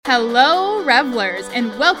Hello, Revelers, and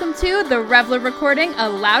welcome to the Reveler Recording, a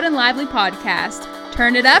loud and lively podcast.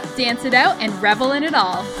 Turn it up, dance it out, and revel in it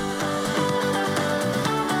all.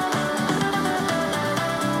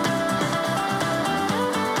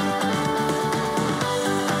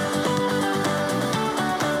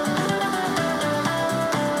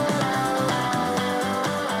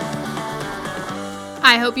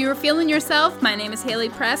 I hope you are feeling yourself. My name is Haley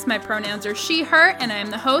Press. My pronouns are she, her, and I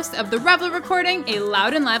am the host of the Reveler Recording, a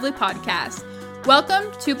loud and lively podcast.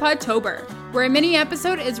 Welcome to PODtober, where a mini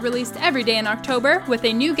episode is released every day in October with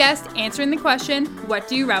a new guest answering the question, what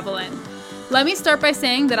do you revel in? Let me start by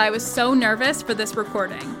saying that I was so nervous for this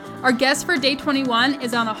recording. Our guest for day 21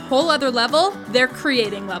 is on a whole other level. They're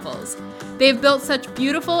creating levels. They've built such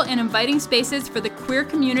beautiful and inviting spaces for the queer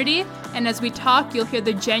community, and as we talk, you'll hear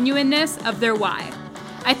the genuineness of their why.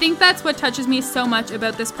 I think that's what touches me so much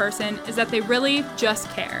about this person, is that they really just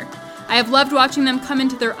care. I have loved watching them come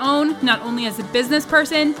into their own, not only as a business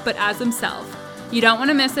person, but as themselves. You don't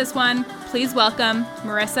want to miss this one. Please welcome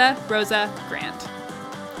Marisa Rosa Grant,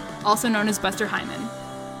 also known as Buster Hyman.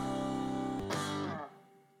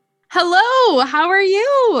 Hello, how are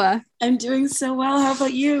you? I'm doing so well. How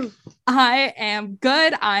about you? I am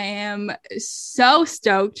good. I am so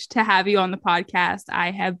stoked to have you on the podcast.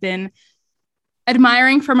 I have been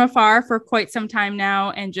admiring from afar for quite some time now,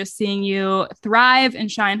 and just seeing you thrive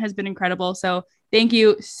and shine has been incredible. So thank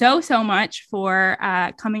you so much for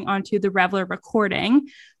coming onto the Reveler Recording.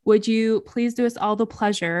 Would you please do us all the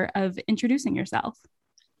pleasure of introducing yourself?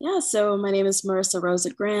 Yeah, so my name is Marisa Rosa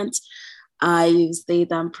Grant. I use they,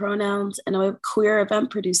 them pronouns, and I'm a queer event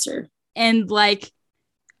producer. And like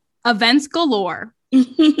events galore.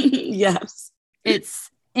 Yes. It's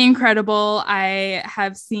incredible. I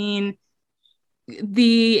have seen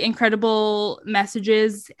the incredible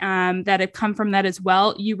messages that have come from that as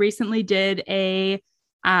well. You recently did a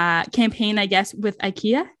campaign, I guess, with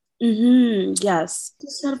IKEA. Yes.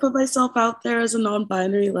 Just trying to put myself out there as a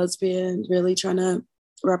non-binary lesbian, really trying to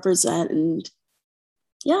represent and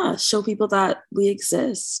show people that we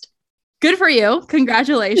exist. Good for you.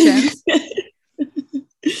 Congratulations.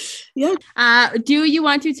 Yeah. Do you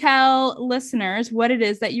want to tell listeners what it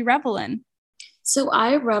is that you revel in? So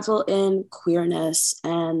I revel in queerness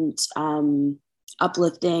and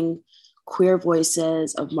uplifting queer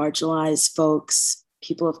voices of marginalized folks,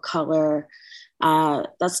 people of color.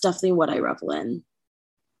 That's definitely what I revel in.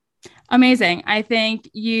 Amazing. I think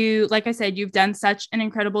you, like I said, you've done such an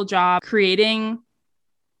incredible job creating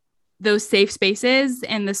those safe spaces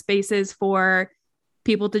and the spaces for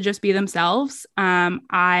people to just be themselves.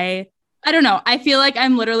 I don't know. I feel like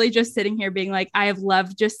I'm literally just sitting here being like, I have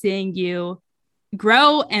loved just seeing you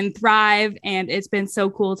grow and thrive, and it's been so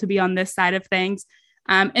cool to be on this side of things,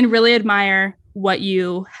 and really admire what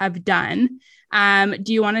you have done.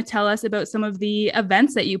 Do you want to tell us about some of the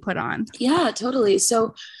events that you put on? Yeah, totally.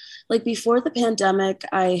 So like before the pandemic,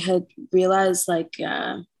 I had realized like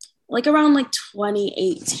around like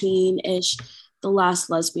 2018-ish, the last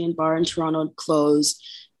lesbian bar in Toronto had closed,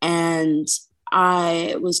 and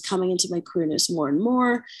I was coming into my queerness more and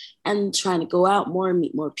more and trying to go out more and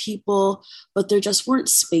meet more people, but there just weren't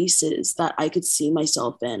spaces that I could see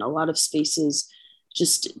myself in. A lot of spaces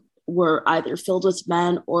just were either filled with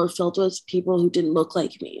men or filled with people who didn't look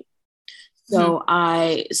like me. So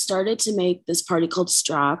I started to make this party called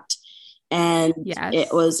Strapped, and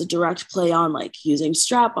It was a direct play on like using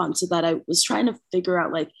strap-on, so that I was trying to figure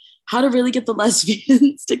out like how to really get the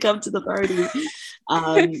lesbians to come to the party.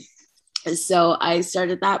 So I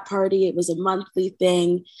started that party. It was a monthly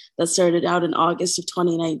thing that started out in August of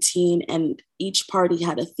 2019. And each party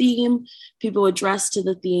had a theme. People would dress to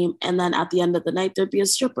the theme. And then at the end of the night, there'd be a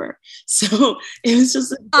stripper. So it was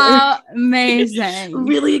just amazing,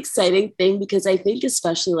 really exciting thing, because I think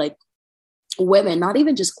especially like women, not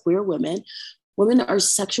even just queer women, our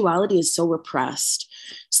sexuality is so repressed.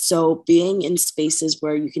 So being in spaces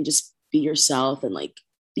where you can just be yourself and like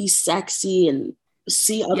be sexy and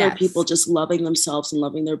see other people just loving themselves and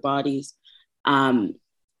loving their bodies. I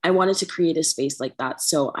wanted to create a space like that.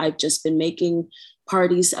 So I've just been making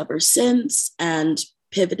parties ever since, and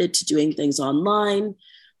pivoted to doing things online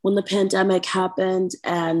when the pandemic happened.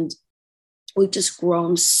 And we've just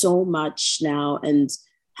grown so much now and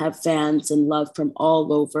have fans and love from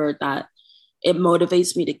all over that it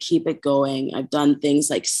motivates me to keep it going. I've done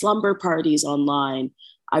things like slumber parties online.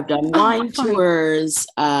 I've done wine tours.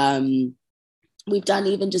 We've done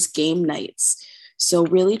even just game nights. So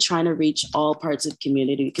really trying to reach all parts of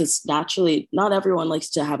community, because naturally not everyone likes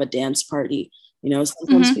to have a dance party. You know,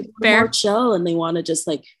 sometimes people are more chill and they want to just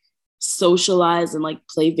like socialize and like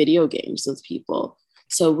play video games with people.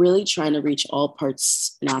 So really trying to reach all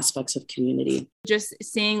parts and aspects of community. Just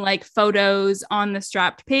seeing like photos on the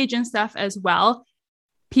Strapped page and stuff as well.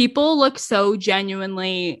 People look so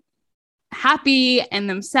genuinely happy and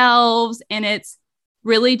themselves, and it's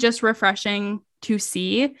really just refreshing to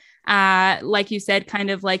see. Like you said, kind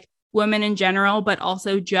of like women in general, but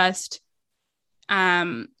also just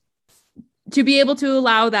to be able to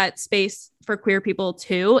allow that space for queer people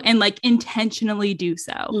too, and like intentionally do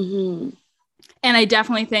so. Mm-hmm. And I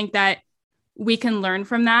definitely think that we can learn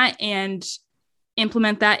from that and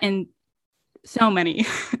implement that in so many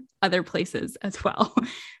other places as well.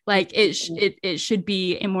 Like it should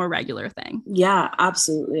be a more regular thing. Yeah,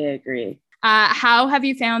 absolutely. I agree. How have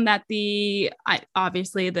you found that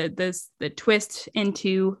obviously the twist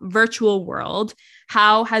into virtual world,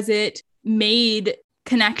 how has it made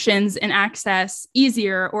connections and access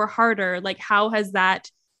easier or harder? Like, how has that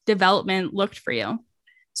development looked for you?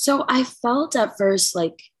 So I felt at first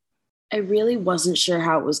like I really wasn't sure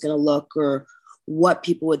how it was going to look or what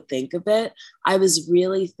people would think of it. I was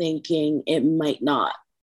really thinking it might not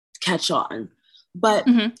catch on. But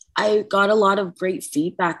I got a lot of great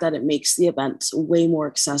feedback that it makes the event way more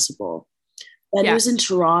accessible. Venues in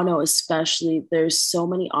Toronto, especially, there's so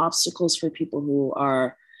many obstacles for people who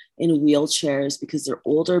are in wheelchairs because they're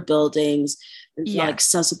older buildings. There's not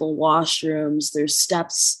accessible washrooms. There's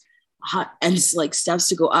steps and like steps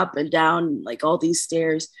to go up and down, like all these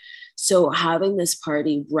stairs. So having this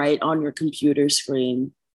party right on your computer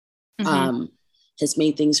screen has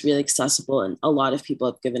made things really accessible. And a lot of people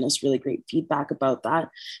have given us really great feedback about that.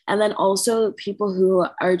 And then also people who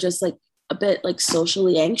are just like a bit like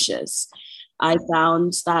socially anxious. I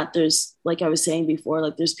found that there's, like I was saying before,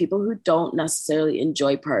 like there's people who don't necessarily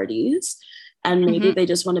enjoy parties and maybe they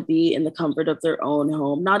just want to be in the comfort of their own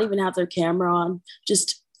home, not even have their camera on,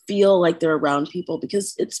 just feel like they're around people,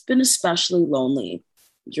 because it's been especially lonely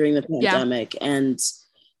during the pandemic. And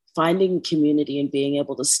finding community and being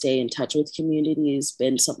able to stay in touch with community has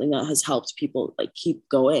been something that has helped people like keep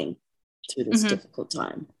going through this difficult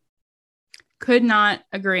time. Could not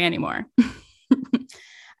agree anymore.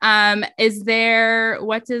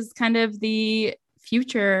 What does kind of the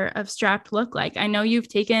future of Strapped look like? I know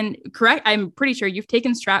I'm pretty sure you've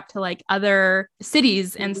taken Strapped to like other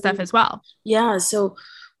cities and stuff as well. Yeah. So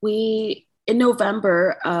in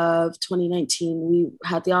November of 2019, we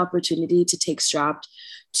had the opportunity to take Strapped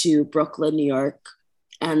to Brooklyn, New York.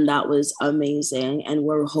 And that was amazing. And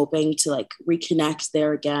we're hoping to like reconnect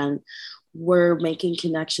there again. We're making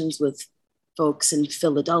connections with folks in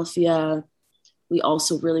Philadelphia. We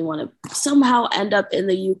also really want to somehow end up in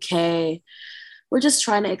the UK. We're just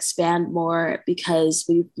trying to expand more because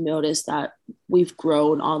we've noticed that we've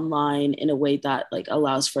grown online in a way that like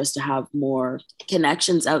allows for us to have more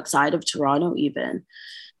connections outside of Toronto even.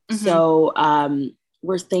 So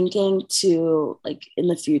we're thinking to like in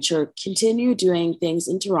the future, continue doing things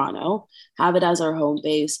in Toronto, have it as our home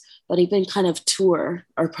base, but even kind of tour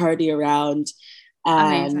our party around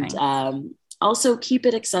and also keep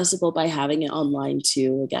it accessible by having it online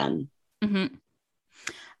too again.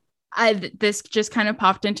 This just kind of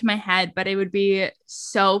popped into my head, but it would be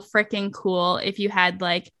so freaking cool if you had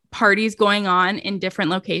like parties going on in different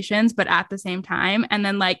locations, but at the same time, and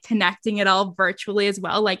then like connecting it all virtually as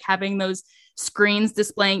well, like having those screens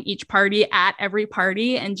displaying each party at every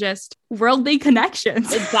party and just worldly connections.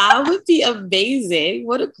 That would be amazing.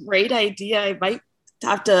 What a great idea. I might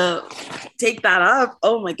have to take that up.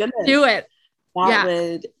 Oh my goodness. Do it. That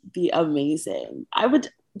would be amazing. I would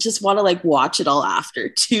just want to like watch it all after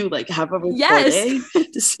too, like have a recording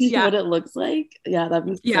to see what it looks like. Yeah,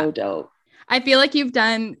 that'd be so dope. I feel like you've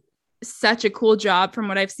done such a cool job from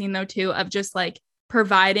what I've seen though too, of just like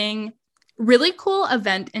providing really cool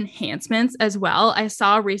event enhancements as well. I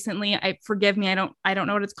saw recently, forgive me, I don't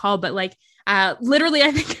know what it's called, but like literally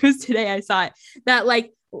I think it was today I saw it, that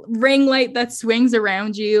like ring light that swings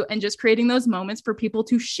around you and just creating those moments for people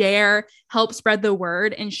to share, help spread the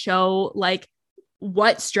word and show like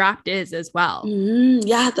what Strapped is as well.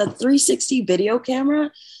 Yeah, the 360 video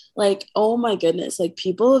camera, like, oh my goodness, like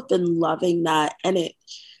people have been loving that, and it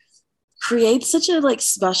creates such a like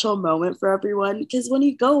special moment for everyone, because when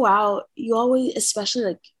you go out, you always, especially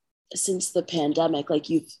like since the pandemic,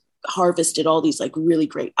 like you've harvested all these like really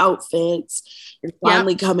great outfits, you're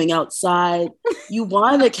finally coming outside, you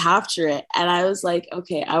want to capture it. And I was like,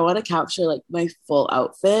 okay, I want to capture like my full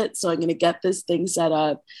outfit, so I'm going to get this thing set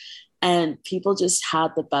up. And people just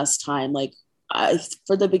had the best time. Like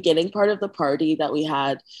for the beginning part of the party that we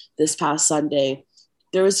had this past Sunday,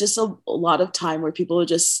 there was just a lot of time where people were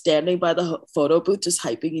just standing by the photo booth, just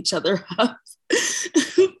hyping each other up.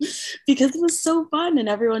 because it was so fun and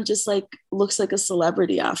everyone just like looks like a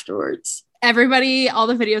celebrity afterwards. Everybody, all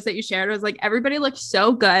the videos that you shared was like, everybody looks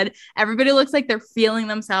so good. Everybody looks like they're feeling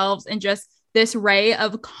themselves and just this ray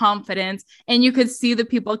of confidence. And you could see the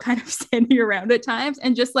people kind of standing around at times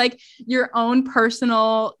and just like your own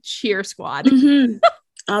personal cheer squad. Mm-hmm.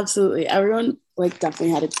 Absolutely. Everyone like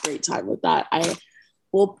definitely had a great time with that. I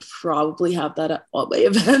will probably have that at all my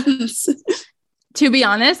events. To be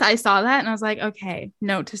honest, I saw that and I was like, okay,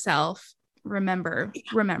 note to self, remember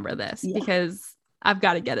this because I've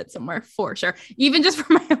got to get it somewhere for sure. Even just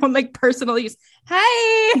for my own like personal use.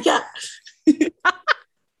 Hey. Yeah.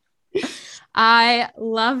 I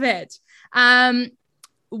love it.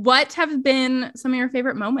 What have been some of your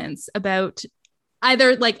favorite moments about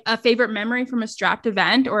either like a favorite memory from a Strapped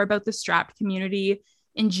event or about the Strapped community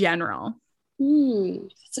in general?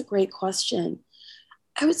 That's a great question.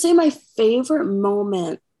 I would say my favorite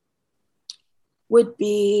moment would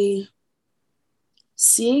be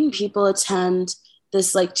seeing people attend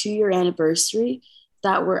this like 2-year anniversary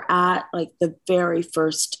that were at like the very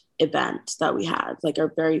first event that we had, like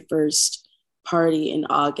our very first party in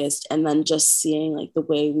August, and then just seeing like the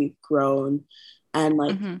way we've grown and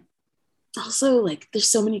like also like there's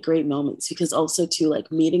so many great moments because also too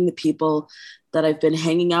like meeting the people that I've been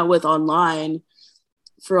hanging out with online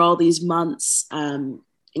for all these months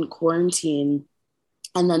in quarantine,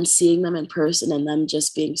 and then seeing them in person and them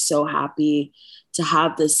just being so happy to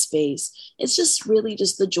have this space. It's just really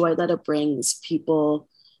just the joy that it brings people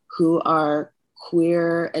who are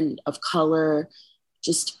queer and of color,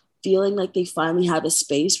 just feeling like they finally have a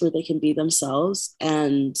space where they can be themselves.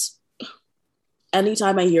 And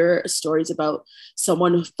anytime I hear stories about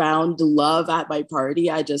someone who found love at my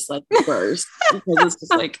party, I just like burst because it's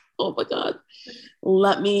just like, oh my God,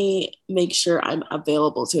 let me make sure I'm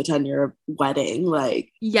available to attend your wedding.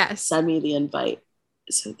 Like, yes, send me the invite.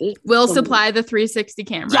 So we'll supply the 360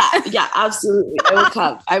 camera. Yeah, absolutely. I will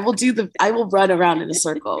come. I will run around in a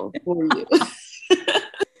circle for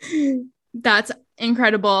you. That's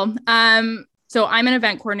incredible. So I'm an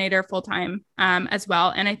event coordinator full-time as well.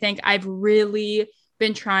 And I think I've really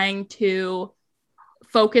been trying to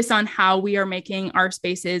focus on how we are making our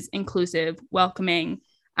spaces inclusive, welcoming,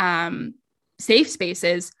 safe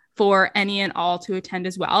spaces for any and all to attend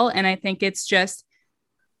as well. And I think it's just,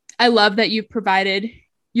 I love that you've provided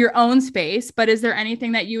your own space, but is there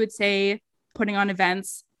anything that you would say putting on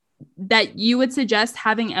events that you would suggest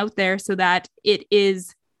having out there so that it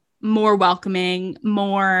is more welcoming,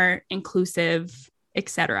 more inclusive,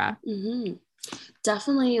 etc.? Mm-hmm.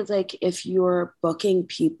 Definitely, like if you're booking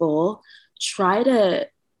people, try to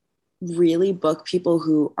really book people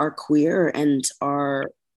who are queer and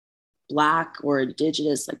are Black or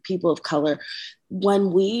Indigenous, like people of color.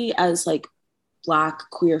 When we as like Black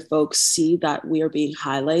queer folks see that we are being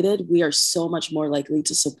highlighted, we are so much more likely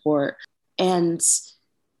to support. And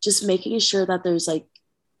just making sure that there's like,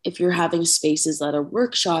 if you're having spaces that are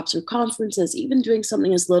workshops or conferences, even doing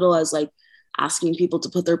something as little as like asking people to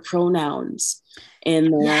put their pronouns in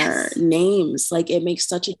their names, like it makes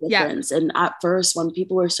such a difference. And at first, when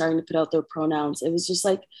people were starting to put out their pronouns, it was just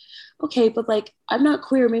like, okay, but like, I'm not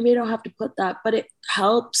queer, maybe I don't have to put that, but it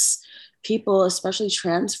helps people, especially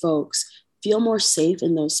trans folks, feel more safe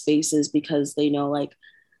in those spaces because they know like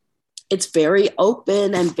it's very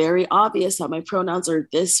open and very obvious that my pronouns are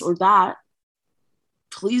this or that.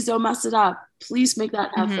 Please don't mess it up. Please make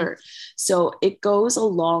that effort. So it goes a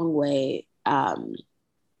long way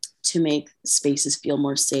to make spaces feel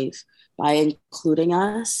more safe by including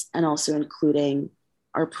us and also including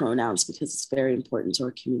our pronouns because it's very important to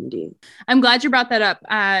our community. I'm glad you brought that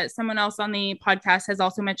up. Someone else on the podcast has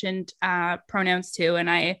also mentioned pronouns too, and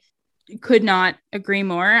I could not agree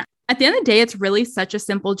more. At the end of the day, it's really such a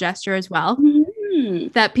simple gesture as well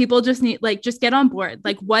that people just need, like, just get on board.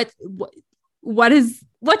 Like what's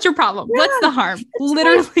your problem? Yeah, what's the harm?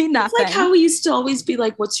 Literally nothing. It's like how we used to always be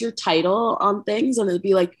like, what's your title on things? And it'd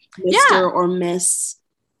be like Mr. or Miss.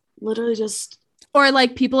 Literally just. Or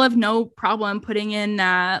like people have no problem putting in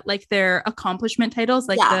like their accomplishment titles,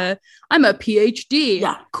 like I'm a PhD.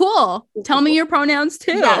 Yeah. Cool. Tell me your pronouns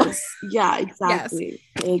too. Yes. Yeah, exactly.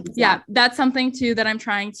 Yes. Exactly. Yeah. That's something too that I'm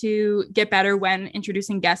trying to get better when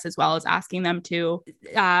introducing guests as well, as asking them to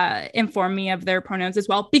inform me of their pronouns as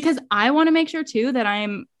well, because I want to make sure too that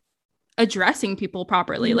I'm addressing people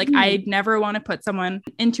properly. Like I never want to put someone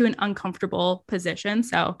into an uncomfortable position.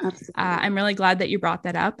 So I'm really glad that you brought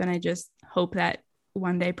that up. And I just hope that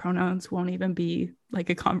one day pronouns won't even be like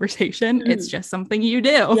a conversation. It's just something you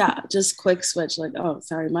do. Yeah. Just quick switch. Like, oh,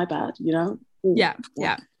 sorry, my bad. You know? Yeah.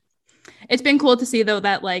 It's been cool to see though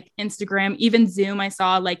that like Instagram, even Zoom, I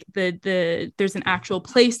saw like there's an actual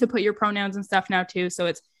place to put your pronouns and stuff now too. So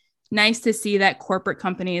it's nice to see that corporate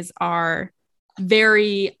companies are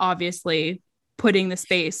very obviously putting the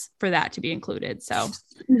space for that to be included. So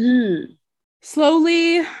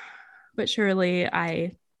slowly but surely,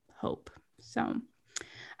 I hope so.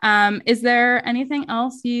 Is there anything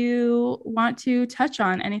else you want to touch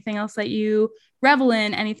on? Anything else that you revel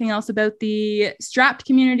in? Anything else about the strapped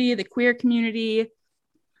community, the queer community?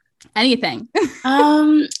 Anything?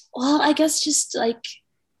 Well, I guess just like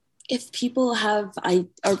if people are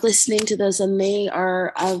listening to this and they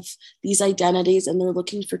are of these identities and they're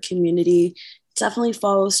looking for community, definitely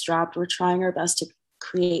follow Strapped. We're trying our best to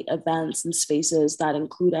create events and spaces that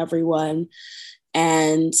include everyone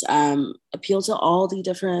and appeal to all the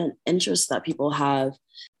different interests that people have.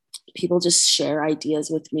 People just share ideas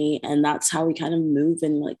with me, and that's how we kind of move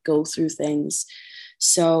and like go through things.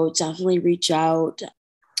 So definitely reach out.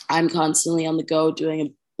 I'm constantly on the go doing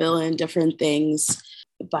a billion different things.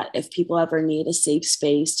 But if people ever need a safe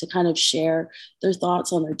space to kind of share their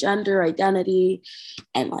thoughts on their gender identity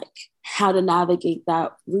and like how to navigate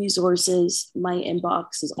that, resources, my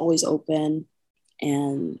inbox is always open.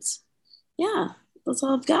 And yeah, that's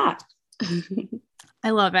all I've got.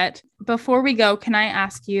 I love it. Before we go, can I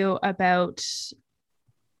ask you about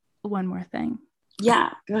one more thing?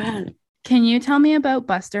 Yeah, go ahead. Can you tell me about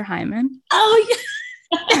Buster Hyman? Oh, yeah.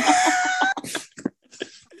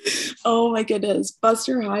 Oh my goodness.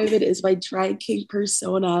 Buster Hyman is my drag king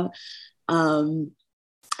persona that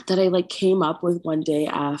I like came up with one day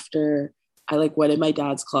after I like went in my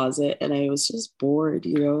dad's closet and I was just bored,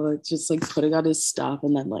 like just like putting on his stuff.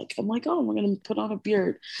 And then like, I'm like, oh, I'm going to put on a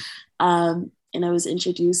beard. And I was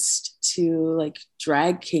introduced to like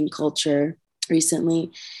drag king culture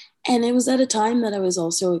recently. And it was at a time that I was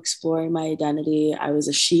also exploring my identity. I was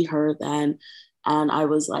a she, her then. And I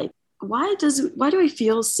was like, why do I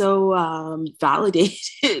feel so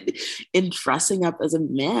validated in dressing up as a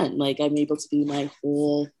man? Like I'm able to be my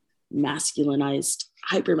whole masculinized,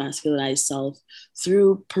 hyper masculinized self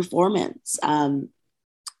through performance. And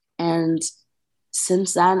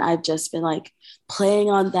since then, I've just been like playing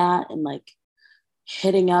on that and like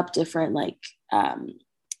hitting up different like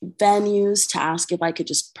venues to ask if I could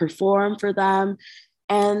just perform for them.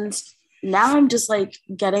 And now I'm just like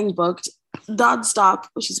getting booked nonstop,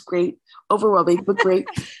 which is great, overwhelming, but great.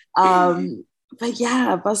 But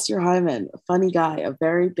yeah, Buster Hyman, a funny guy, a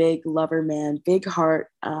very big lover man, big heart,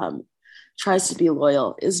 tries to be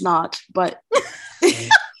loyal, is not, but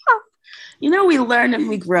we learn and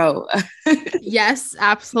we grow. Yes,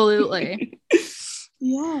 absolutely.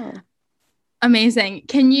 Yeah. Amazing.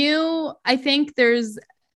 I think there's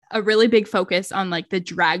a really big focus on like the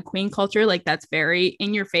drag queen culture. Like that's very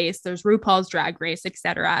in your face. There's RuPaul's Drag Race,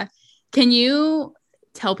 etc. Can you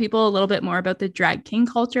tell people a little bit more about the drag king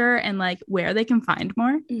culture and like where they can find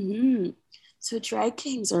more? Mm-hmm. So drag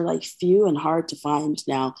kings are like few and hard to find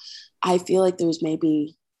now. I feel like there's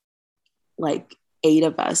maybe like 8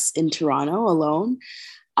 of us in Toronto alone.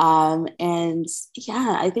 And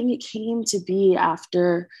yeah, I think it came to be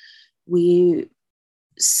after we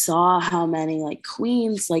saw how many like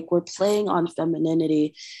queens like were playing on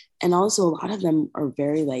femininity, and also a lot of them are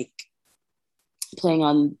very like playing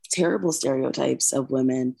on terrible stereotypes of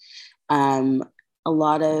women. A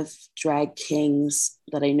lot of drag kings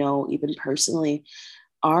that I know even personally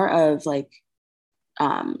are of like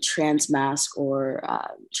trans mask or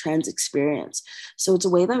trans experience. So it's a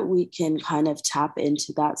way that we can kind of tap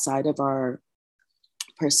into that side of our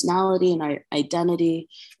personality and our identity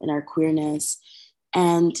and our queerness.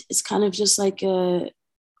 And it's kind of just like a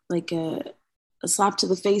slap to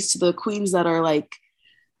the face to the queens that are like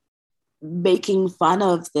making fun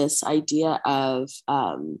of this idea of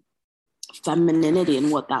femininity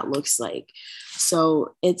and what that looks like.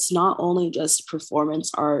 So it's not only just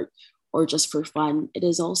performance art or just for fun, it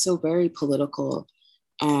is also very political,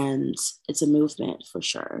 and it's a movement for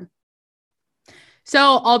sure.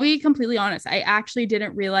 So I'll be completely honest. I actually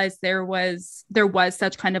didn't realize there was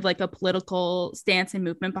such kind of like a political stance and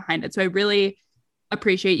movement behind it. So I really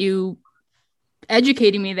appreciate you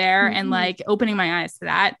educating me there and like opening my eyes to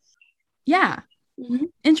that. Yeah.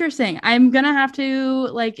 Interesting. I'm going to have to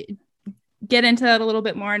like get into that a little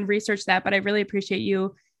bit more and research that, but I really appreciate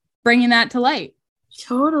you bringing that to light.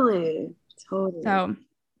 Totally. So,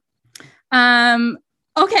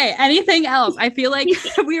 okay. Anything else? I feel like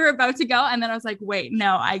we were about to go and then I was like, wait,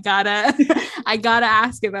 no, I gotta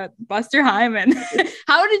ask about Buster Hyman.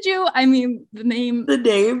 How did you, the name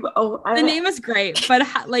is great, but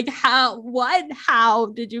how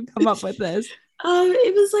did you come up with this?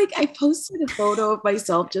 It was like I posted a photo of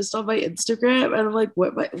myself just on my Instagram, and I'm like,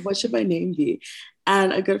 what should my name be?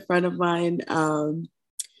 And a good friend of mine,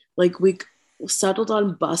 like we settled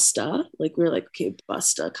on Busta. Like we were like, okay,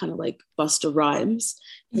 Busta, kind of like Busta Rhymes.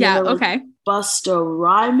 And Yeah, like, okay. Busta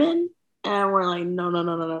Rhymin', and we're like,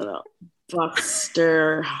 no,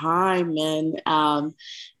 Buster Hyman.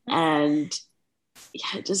 And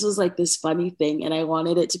yeah, it just was like this funny thing, and I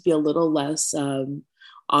wanted it to be a little less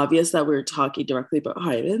obvious that we were talking directly about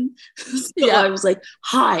Hyman. So Yeah. I was like,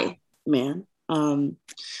 "Hi, man."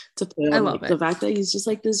 To play I on love like it. the fact that he's just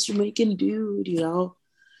like this Jamaican dude, you know,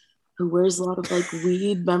 who wears a lot of like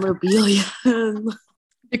weed memorabilia.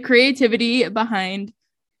 The creativity behind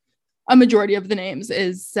a majority of the names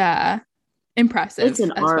is impressive. It's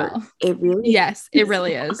an as art. well. It really, Yes, it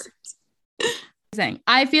really is.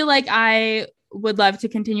 I feel like I would love to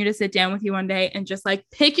continue to sit down with you one day and just like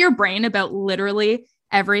pick your brain about literally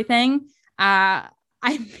everything. I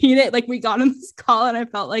mean it, like we got on this call and I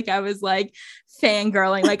felt like I was like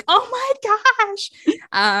fangirling, like, oh my gosh.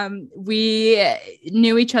 We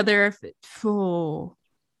knew each other for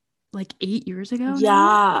like 8 years ago.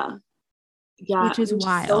 yeah, yeah, which is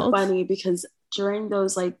wild. So funny because during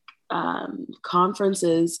those like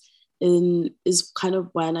conferences is kind of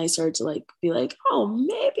when I started to like be like, oh,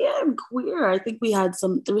 maybe I'm queer. I think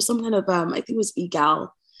there was some kind of I think it was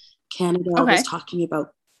Egal Canada was talking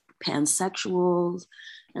about pansexuals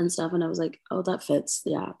and stuff, and I was like, oh, that fits.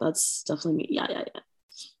 Yeah, that's definitely me. Yeah.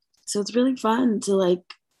 So it's really fun to like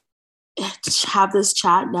have this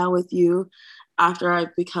chat now with you after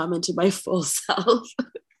I've become into my full self.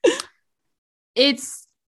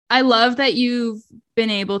 I love that you've been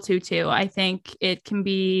able to too. I think it can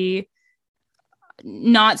be,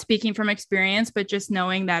 not speaking from experience, but just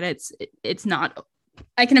knowing that it's not,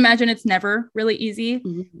 I can imagine it's never really easy,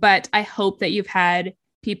 but I hope that you've had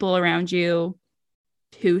people around you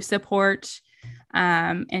to support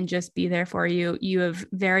and just be there for you. You have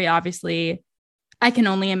very obviously, I can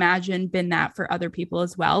only imagine, been that for other people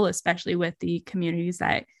as well, especially with the communities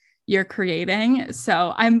that you're creating.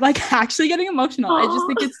 So I'm like actually getting emotional. Aww. I just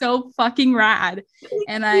think it's so fucking rad.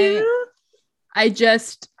 And I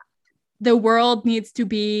just, the world needs to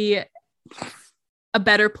be a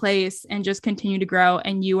better place and just continue to grow.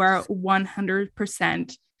 And you are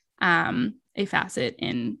 100% a facet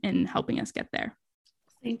in helping us get there.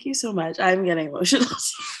 Thank you so much. I'm getting emotional.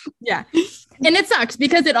 Yeah. And it sucks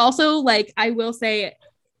because it also, like, I will say,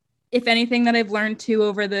 if anything that I've learned too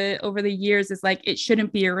over the years is like, it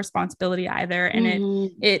shouldn't be your responsibility either.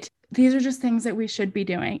 And these are just things that we should be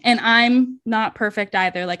doing. And I'm not perfect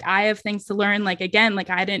either. Like I have things to learn. Like, again, like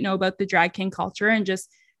I didn't know about the drag king culture and just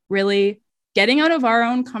really getting out of our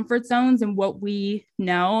own comfort zones and what we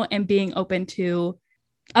know and being open to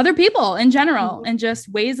other people in general and just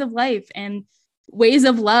ways of life and ways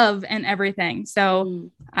of love and everything. So,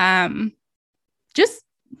 just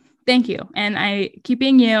thank you. And I keep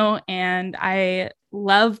being you. And I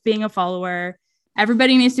love being a follower.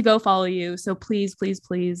 Everybody needs to go follow you. So please, please,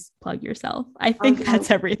 please plug yourself. I think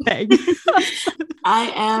that's everything.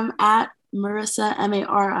 I am at Marisa,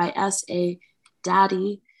 Marisa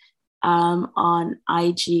Daddy, on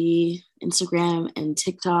IG, Instagram, and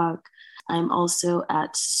TikTok. I'm also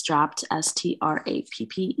at strapped,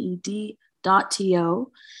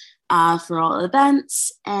 STRAPPED.TO. For all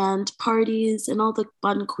events and parties and all the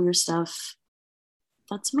fun queer stuff.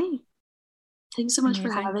 That's me. Thanks so much for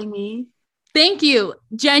having me. Thank you.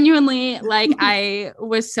 Genuinely, like I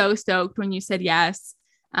was so stoked when you said yes.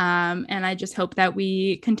 And I just hope that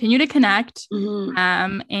we continue to connect.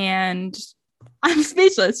 And I'm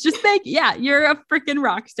speechless. Just yeah, you're a freaking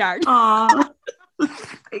rock star. Aww.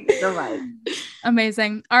 Thanks so much.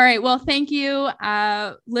 Amazing. All right. Well, thank you.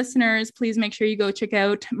 Listeners, please make sure you go check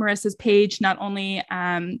out Marisa's page, not only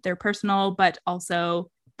their personal, but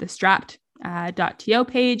also the strapped.to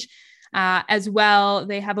page as well.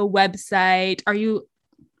 They have a website.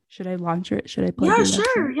 Should I launch it? Should I plug it? Yeah,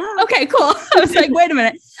 sure. Yeah. Okay, cool. I was like, wait a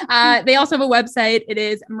minute. They also have a website. It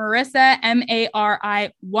is Marisa,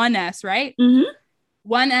 MARI1S, right?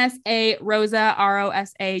 1SA Rosa,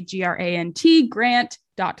 ROSA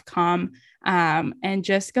Grant.com. And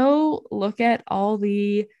just go look at all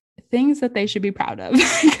the things that they should be proud of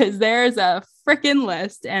because there's a freaking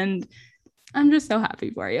list and I'm just so happy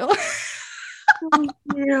for you. Thank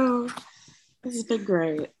you. This has been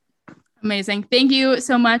great. Amazing. Thank you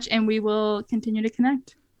so much. And we will continue to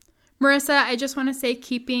connect. Marisa, I just want to say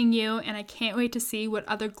keep being you, and I can't wait to see what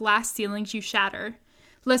other glass ceilings you shatter.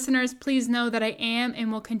 Listeners, please know that I am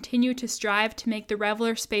and will continue to strive to make the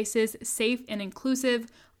Reveller spaces safe and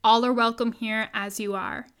inclusive. All are welcome here as you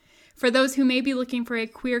are. For those who may be looking for a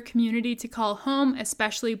queer community to call home,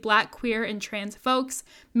 especially Black, queer, and trans folks,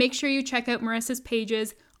 make sure you check out Marisa's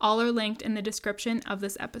pages. All are linked in the description of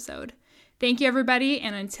this episode. Thank you, everybody,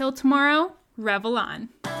 and until tomorrow, revel on.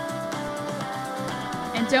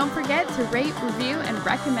 And don't forget to rate, review, and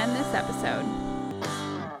recommend this episode.